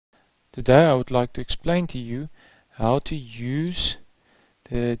Today I would like to explain to you how to use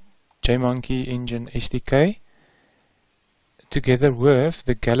the jMonkey Engine SDK together with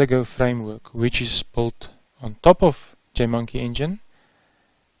the Galago framework, which is built on top of jMonkey Engine.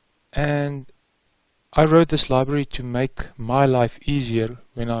 And I wrote this library to make my life easier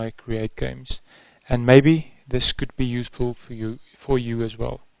when I create games, and maybe this could be useful for you as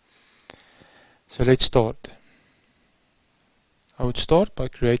well. So let's start. I would start by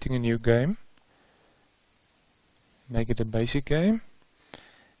creating a new game, make it a basic game,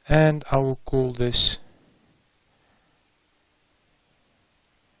 and I will call this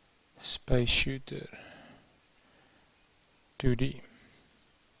Space Shooter 2D.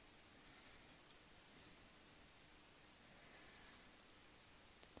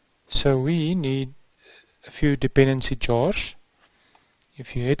 So we need a few dependency jars.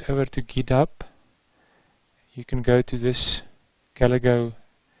 If you head over to GitHub, you can go to this Galago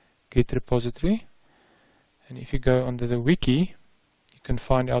Git repository, and if you go under the wiki, you can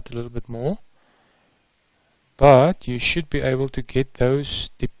find out a little bit more. But you should be able to get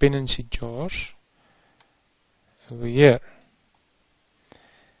those dependency jars over here.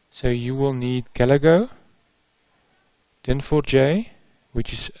 So you will need Galago, Din4j,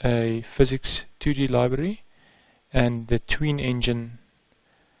 which is a physics 2D library, and the Tween engine,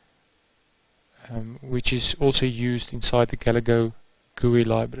 which is also used inside the Galago GUI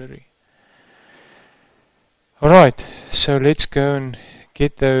library. Alright, so let's go and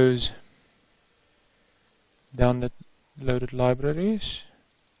get those downloaded libraries.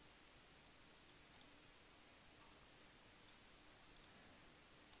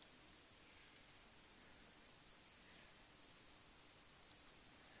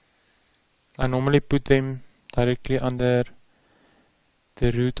 I normally put them directly under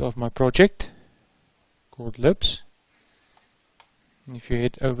the root of my project called libs. And if you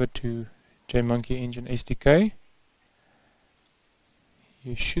head over to jMonkey Engine SDK,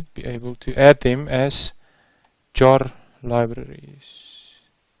 you should be able to add them as jar libraries.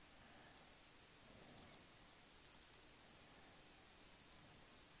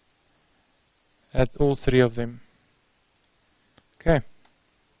 Add all three of them. Okay.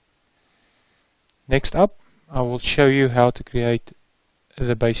 Next up, I will show you how to create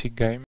the basic game.